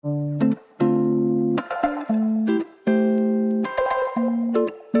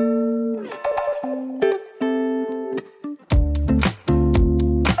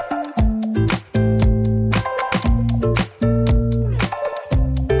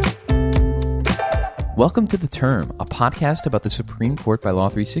Welcome to The Term, a podcast about the Supreme Court by Law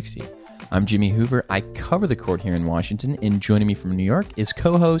 360. I'm Jimmy Hoover. I cover the court here in Washington, and joining me from New York is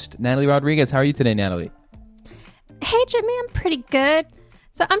co-host Natalie Rodriguez. How are you today, Natalie? Hey, Jimmy, I'm pretty good.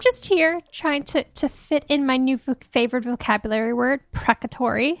 So I'm just here trying to fit in my new favorite vocabulary word,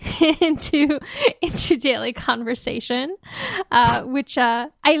 precatory, into daily conversation, which I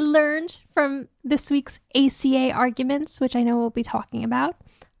learned from this week's ACA arguments, which I know we'll be talking about.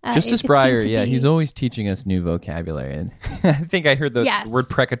 Justice Breyer, he's always teaching us new vocabulary. And I think I heard the word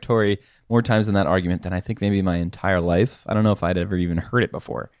precatory more times in that argument than I think maybe my entire life. I don't know if I'd ever even heard it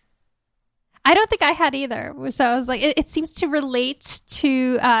before. I don't think I had either. So I was like, it seems to relate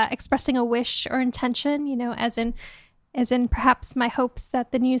to expressing a wish or intention, you know, as in perhaps my hopes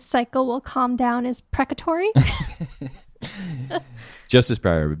that the news cycle will calm down is precatory. Justice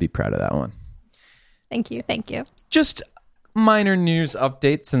Breyer would be proud of that one. Thank you. Just minor news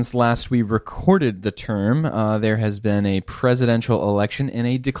update since last we recorded the term. There has been a presidential election and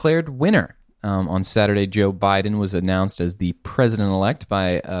a declared winner. On Saturday, Joe Biden was announced as the president-elect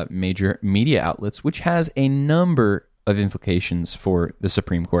by major media outlets, which has a number of implications for the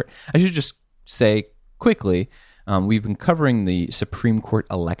Supreme Court. I should just say quickly, we've been covering the Supreme Court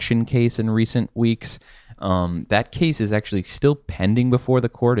election case in recent weeks. That case is actually still pending before the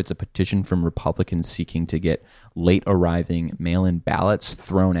court. It's a petition from Republicans seeking to get late-arriving mail-in ballots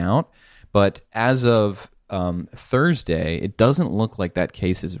thrown out. But as of Thursday, it doesn't look like that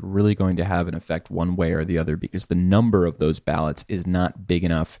case is really going to have an effect one way or the other because the number of those ballots is not big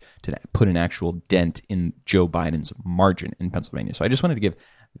enough to put an actual dent in Joe Biden's margin in Pennsylvania. So I just wanted to give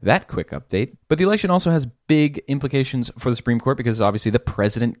that quick update. But the election also has big implications for the Supreme Court because obviously the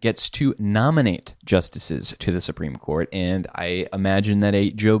president gets to nominate justices to the Supreme Court. And I imagine that a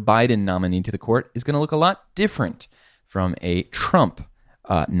Joe Biden nominee to the court is going to look a lot different from a Trump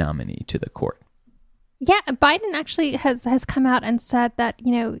nominee to the court. Yeah, Biden actually has come out and said that,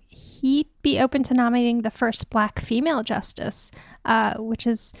 you know, he'd be open to nominating the first black female justice, which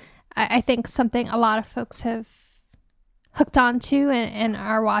is, I think, something a lot of folks have hooked onto and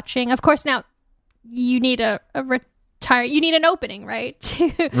are watching. Of course, now you need you need an opening, right?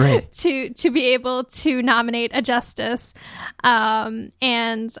 To be able to nominate a justice. And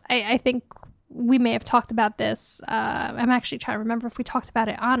I think we may have talked about this. I'm actually trying to remember if we talked about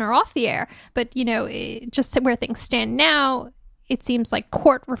it on or off the air. But, you know, just where things stand now, it seems like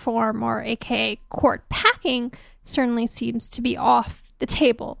court reform, or AKA court packing, certainly seems to be off the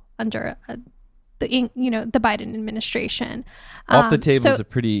table under the Biden administration. Off the table is a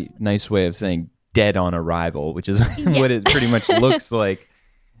pretty nice way of saying dead on arrival, which is what it pretty much looks like.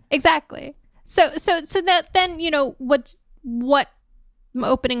 Exactly. So that then, you know, what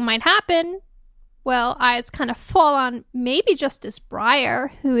opening might happen. Well, eyes kind of fall on maybe Justice Breyer,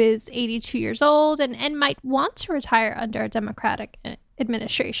 who is 82 years old and might want to retire under a Democratic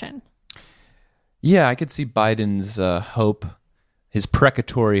administration. Yeah, I could see Biden's hope, his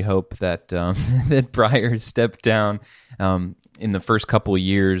precatory hope that that Breyer stepped down in the first couple of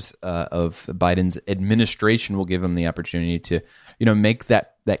years of Biden's administration will give him the opportunity to, you know, make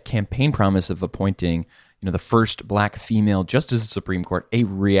that campaign promise of appointing, you know, the first black female justice of the Supreme Court a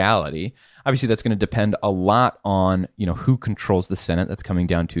reality. Obviously, that's going to depend a lot on, you know, who controls the Senate. That's coming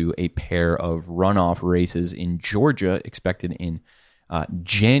down to a pair of runoff races in Georgia expected in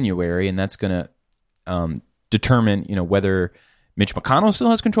January, and that's going to determine, you know, whether Mitch McConnell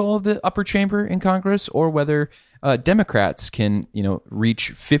still has control of the upper chamber in Congress or whether Democrats can, you know, reach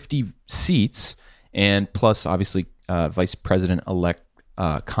 50 seats, and plus, obviously, Vice President-elect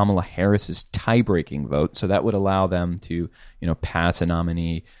Kamala Harris's tie-breaking vote. So that would allow them to, you know, pass a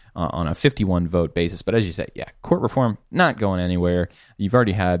nominee on a 51 vote basis. But as you said, court reform not going anywhere. You've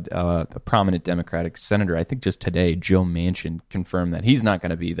already had a prominent Democratic senator, I think just today, Joe Manchin, confirmed that he's not going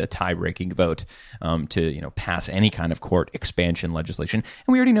to be the tie-breaking vote to, you know, pass any kind of court expansion legislation.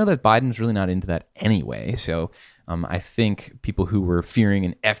 And we already know that Biden's really not into that anyway. So I think people who were fearing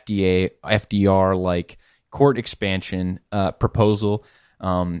an FDR-like court expansion proposal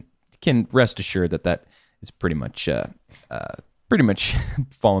can rest assured that is pretty much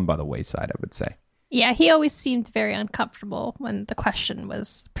fallen by the wayside, I would say. Yeah, he always seemed very uncomfortable when the question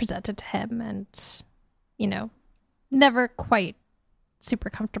was presented to him and, you know, never quite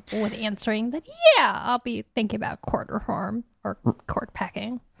super comfortable with answering that, I'll be thinking about court reform or court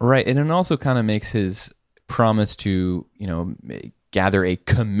packing. Right, and it also kind of makes his promise to, you know, gather a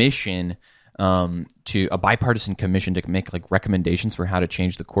commission to a bipartisan commission to make like recommendations for how to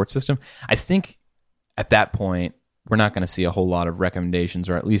change the court system. I think at that point, we're not going to see a whole lot of recommendations,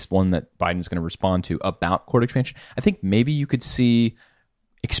 or at least one that Biden's going to respond to about court expansion. I think maybe you could see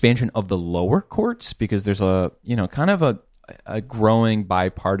expansion of the lower courts, because there's a kind of a growing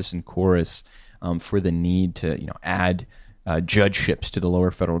bipartisan chorus for the need to add judgeships to the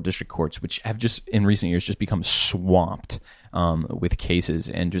lower federal district courts, which have just in recent years just become swamped with cases,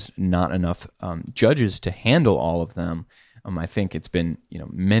 and just not enough judges to handle all of them. I think it's been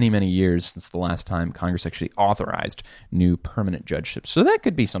many, many years since the last time Congress actually authorized new permanent judgeships. So that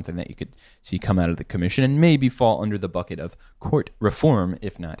could be something that you could see come out of the commission and maybe fall under the bucket of court reform,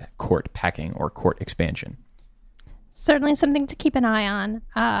 if not court packing or court expansion. Certainly something to keep an eye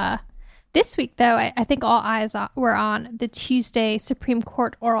on. This week, though, I think all eyes were on the Tuesday Supreme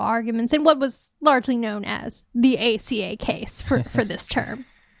Court oral arguments in what was largely known as the ACA case for this term.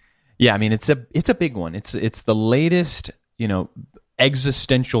 Yeah, I mean, it's a big one. It's the latest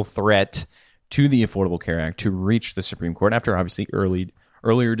existential threat to the Affordable Care Act to reach the Supreme Court after obviously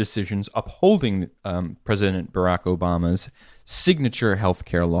earlier decisions upholding President Barack Obama's signature health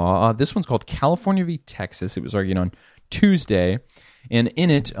care law. This one's called California v. Texas. It was argued on Tuesday. And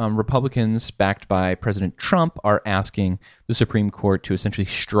in it, Republicans backed by President Trump are asking the Supreme Court to essentially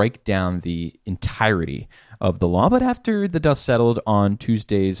strike down the entirety of the law. But after the dust settled on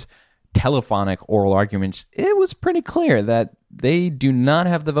Tuesday's telephonic oral arguments, it was pretty clear that they do not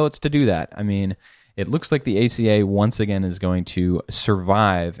have the votes to do that. I mean, it looks like the ACA once again is going to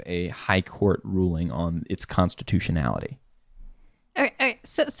survive a high court ruling on its constitutionality. Okay,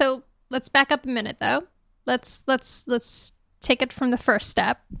 so let's back up a minute, though. Let's take it from the first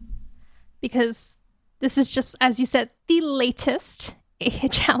step, because this is just, as you said, the latest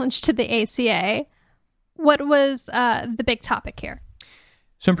challenge to the ACA. What was the big topic here?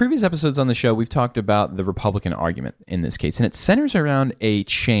 So in previous episodes on the show, we've talked about the Republican argument in this case, and it centers around a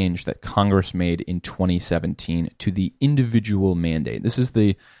change that Congress made in 2017 to the individual mandate. This is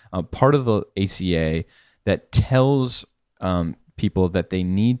the part of the ACA that tells people that they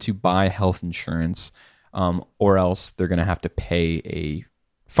need to buy health insurance or else they're going to have to pay a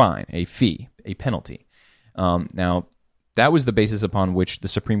fine, a fee, a penalty. Now, that was the basis upon which the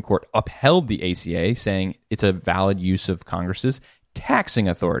Supreme Court upheld the ACA, saying it's a valid use of Congress's taxing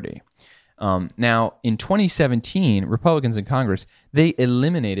authority. Now, in 2017, Republicans in Congress, they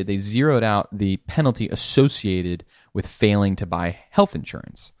zeroed out the penalty associated with failing to buy health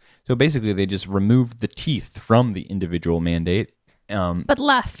insurance. So basically, they just removed the teeth from the individual mandate. But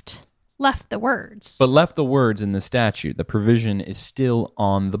left the words. But left the words in the statute. The provision is still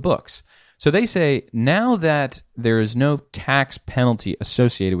on the books. So they say now that there is no tax penalty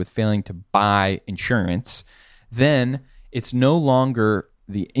associated with failing to buy insurance, then it's no longer,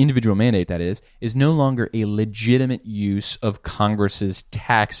 the individual mandate that is no longer a legitimate use of Congress's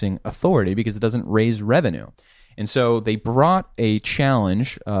taxing authority because it doesn't raise revenue. And so they brought a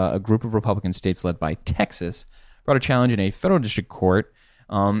challenge, a group of Republican states led by Texas, brought a challenge in a federal district court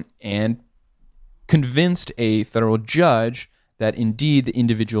and convinced a federal judge that indeed the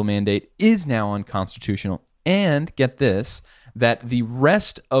individual mandate is now unconstitutional, and get this, that the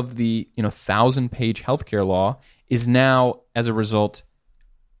rest of the 1,000-page healthcare law is now, as a result,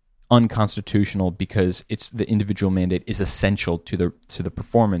 unconstitutional because it's the individual mandate is essential to the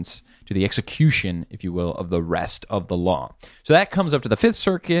performance, to the execution, if you will, of the rest of the law. So that comes up to the Fifth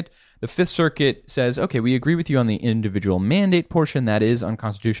Circuit. The Fifth Circuit says, okay, we agree with you on the individual mandate portion. That is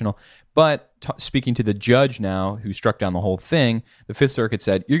unconstitutional. But speaking to the judge now who struck down the whole thing, the Fifth Circuit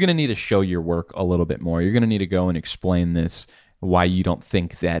said, you're going to need to show your work a little bit more. You're going to need to go and explain this, why you don't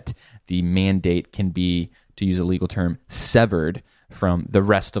think that the mandate can be, to use a legal term, severed from the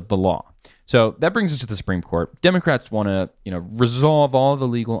rest of the law. So that brings us to the Supreme Court. Democrats want to, resolve all the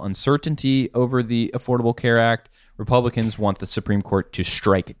legal uncertainty over the Affordable Care Act. Republicans want the Supreme Court to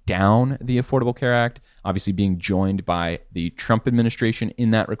strike down the Affordable Care Act, obviously being joined by the Trump administration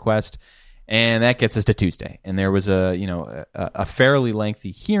in that request. And that gets us to Tuesday. And there was a fairly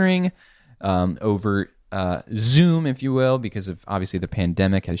lengthy hearing over Zoom, if you will, because of obviously the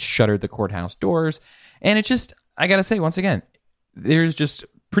pandemic has shuttered the courthouse doors. And it just, I got to say, once again, there's just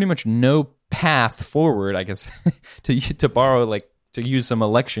pretty much no path forward, I guess, to borrow, to use some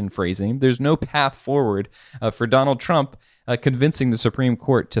election phrasing. There's no path forward for Donald Trump convincing the Supreme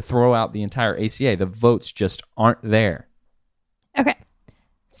Court to throw out the entire ACA. The votes just aren't there. Okay.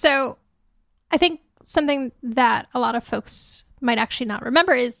 So I think something that a lot of folks might actually not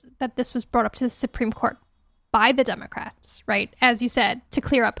remember is that this was brought up to the Supreme Court by the Democrats, right? As you said, to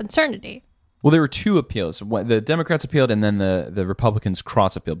clear up uncertainty. Well, there were two appeals. The Democrats appealed and then the Republicans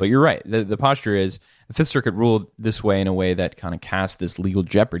cross-appealed. But you're right. The posture is the Fifth Circuit ruled this way in a way that kind of cast this legal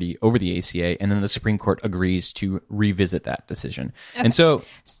jeopardy over the ACA, and then the Supreme Court agrees to revisit that decision. Okay. And so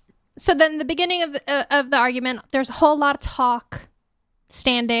then the beginning of the argument, there's a whole lot of talk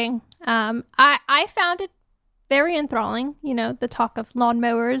standing. I found it very enthralling, the talk of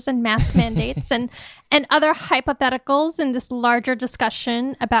lawnmowers and mask mandates and other hypotheticals in this larger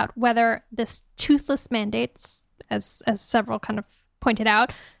discussion about whether this toothless mandates, as several kind of pointed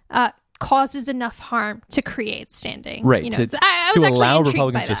out, causes enough harm to create standing. Right. To allow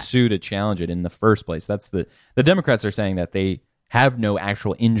Republicans to sue to challenge it in the first place. That's the Democrats are saying that they have no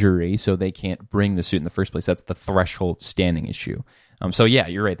actual injury, so they can't bring the suit in the first place. That's the threshold standing issue. So yeah,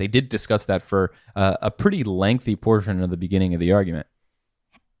 you're right. They did discuss that for a pretty lengthy portion of the beginning of the argument.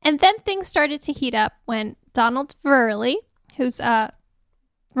 And then things started to heat up when Donald Verrilli, who's from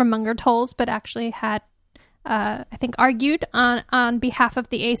Munger Tolls, but actually had, I think, argued on behalf of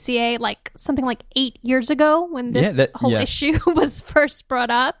the ACA something like 8 years ago when this whole issue was first brought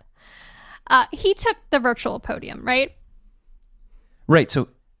up. He took the virtual podium, right? Right. So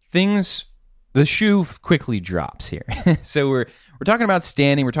the shoe quickly drops here. So we're talking about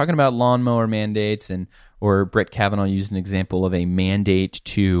standing. We're talking about lawnmower mandates, or Brett Kavanaugh used an example of a mandate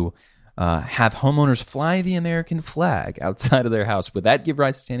to have homeowners fly the American flag outside of their house. Would that give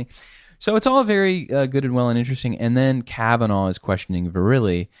rise to standing? So it's all very good and well and interesting. And then Kavanaugh is questioning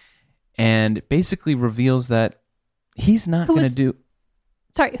Verrilli and basically reveals that he's not going to do.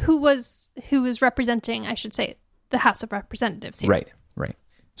 Sorry, who was representing, I should say, the House of Representatives here. Right.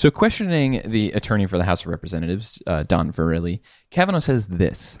 So questioning the attorney for the House of Representatives, Don Verrilli, Kavanaugh says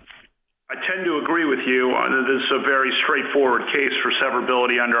this. I tend to agree with you. This is a very straightforward case for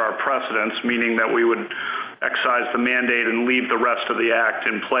severability under our precedents, meaning that we would excise the mandate and leave the rest of the act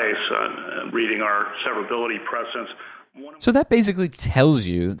in place, reading our severability precedents. So that basically tells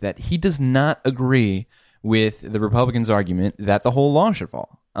you that he does not agree with the Republicans' argument that the whole law should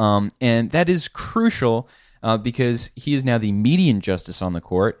fall. And that is crucial because he is now the median justice on the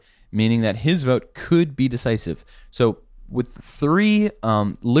court, meaning that his vote could be decisive. So with three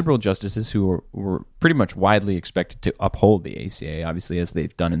liberal justices who were pretty much widely expected to uphold the ACA, obviously, as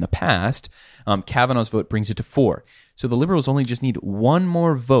they've done in the past, Kavanaugh's vote brings it to 4. So the liberals only just need one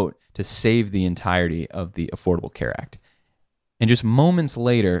more vote to save the entirety of the Affordable Care Act. And just moments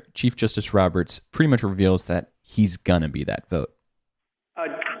later, Chief Justice Roberts pretty much reveals that he's going to be that vote.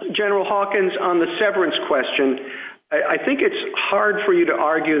 General Hawkins, on the severance question, I think it's hard for you to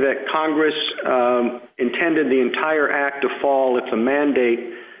argue that Congress intended the entire act to fall if the mandate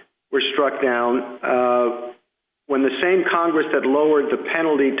were struck down when the same Congress that lowered the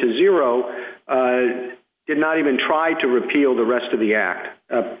penalty to 0 did not even try to repeal the rest of the act.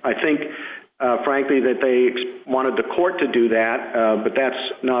 I think, frankly, that they wanted the court to do that, but that's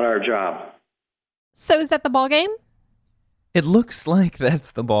not our job. So is that the ballgame? It looks like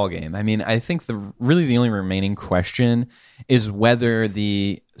that's the ballgame. I mean, I think the only remaining question is whether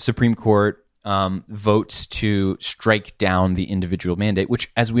the Supreme Court votes to strike down the individual mandate,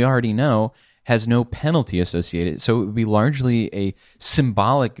 which, as we already know, has no penalty associated. So it would be largely a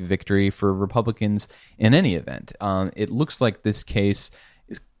symbolic victory for Republicans in any event. It looks like this case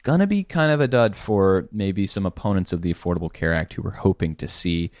is going to be kind of a dud for maybe some opponents of the Affordable Care Act who were hoping to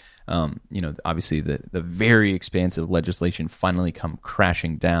see obviously the very expansive legislation finally come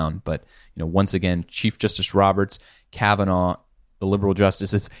crashing down. But, once again, Chief Justice Roberts, Kavanaugh, the liberal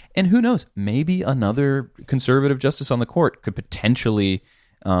justices, and who knows, maybe another conservative justice on the court could potentially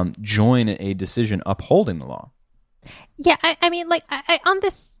join a decision upholding the law. Yeah, I mean, on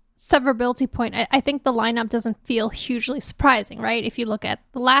this severability point, I think the lineup doesn't feel hugely surprising, right? If you look at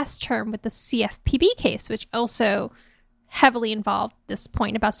the last term with the CFPB case, which also heavily involved this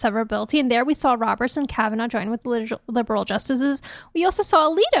point about severability. And there we saw Roberts and Kavanaugh join with the liberal justices. We also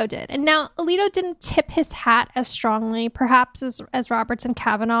saw Alito did. And now Alito didn't tip his hat as strongly, perhaps as Roberts and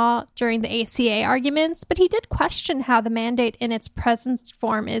Kavanaugh during the ACA arguments, but he did question how the mandate in its present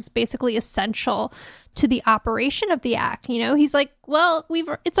form is basically essential to the operation of the act. He's like, well,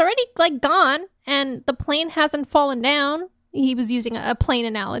 it's already gone and the plane hasn't fallen down. He was using a plane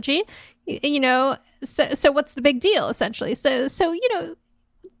analogy, So what's the big deal, essentially? So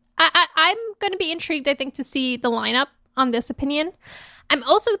I'm going to be intrigued, I think, to see the lineup on this opinion. I'm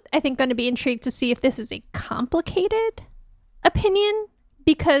also, I think, going to be intrigued to see if this is a complicated opinion,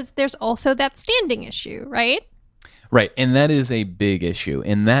 because there's also that standing issue, right? Right, and that is a big issue,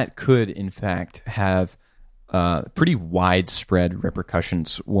 and that could, in fact, have pretty widespread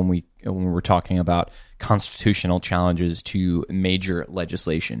repercussions when we're talking about constitutional challenges to major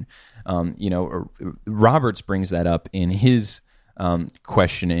legislation. Roberts brings that up in his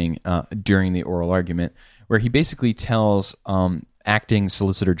questioning during the oral argument, where he basically tells acting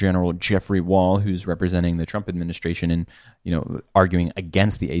Solicitor General Jeffrey Wall, who's representing the Trump administration and, arguing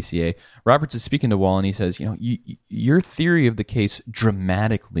against the ACA. Roberts is speaking to Wall, and he says, your theory of the case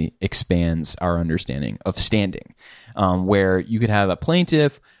dramatically expands our understanding of standing, where you could have a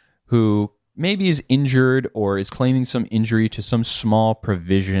plaintiff who maybe is injured or is claiming some injury to some small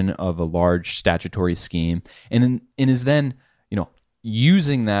provision of a large statutory scheme, and is then,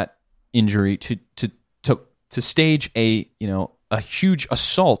 using that injury to stage a huge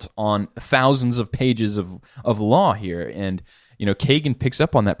assault on thousands of pages of law here. And, Kagan picks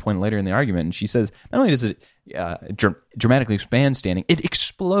up on that point later in the argument, and she says, not only does it dramatically expand standing, it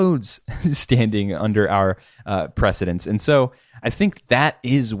explodes standing under our precedents. And so I think that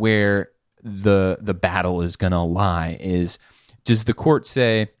is where the battle is going to lie, is does the court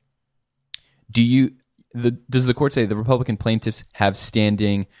say, does the court say the Republican plaintiffs have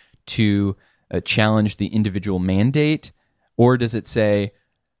standing to challenge the individual mandate, or does it say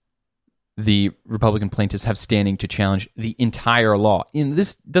the Republican plaintiffs have standing to challenge the entire law? And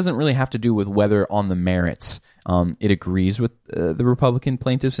this doesn't really have to do with whether on the merits it agrees with the Republican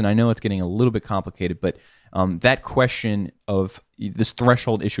plaintiffs, and I know it's getting a little bit complicated, but that question of this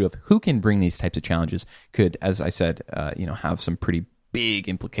threshold issue of who can bring these types of challenges could, as I said, have some pretty big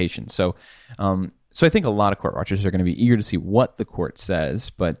implications. So I think a lot of court watchers are going to be eager to see what the court says,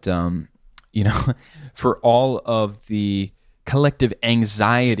 but for all of the collective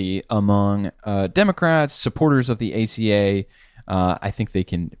anxiety among Democrats, supporters of the ACA, I think they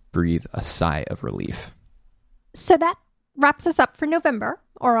can breathe a sigh of relief. So that wraps us up for November,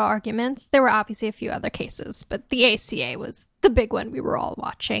 oral arguments. There were obviously a few other cases, but the ACA was the big one we were all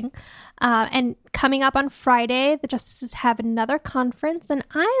watching. And coming up on Friday, the justices have another conference, and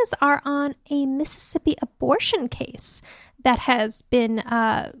eyes are on a Mississippi abortion case that has been,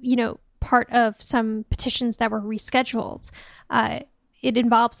 part of some petitions that were rescheduled. It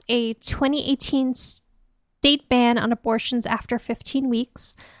involves a 2018 state ban on abortions after 15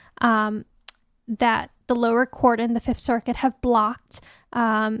 weeks that the lower court and the Fifth Circuit have blocked.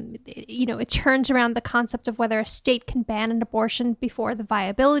 It turns around the concept of whether a state can ban an abortion before the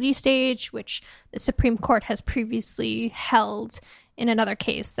viability stage, which the Supreme Court has previously held in another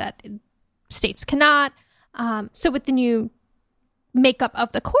case that states cannot. So with the new makeup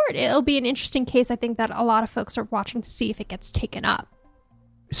of the court, it'll be an interesting case. I think that a lot of folks are watching to see if it gets taken up.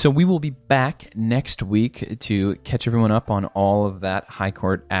 So we will be back next week to catch everyone up on all of that high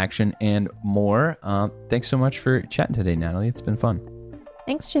court action and more. Thanks so much for chatting today, Natalie. It's been fun.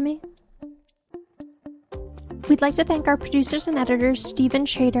 Thanks, Jimmy. We'd like to thank our producers and editors, Stephen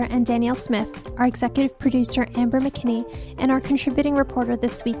Schrader and Danielle Smith, our executive producer, Amber McKinney, and our contributing reporter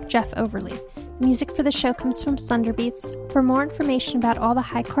this week, Jeff Overly. Music for the show comes from Sunderbeats. For more information about all the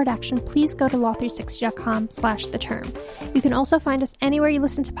high court action, please go to law360.com/the term. You can also find us anywhere you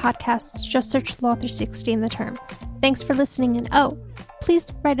listen to podcasts. Just search Law 360 in the term. Thanks for listening, and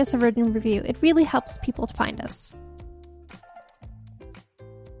please write us a written review. It really helps people to find us.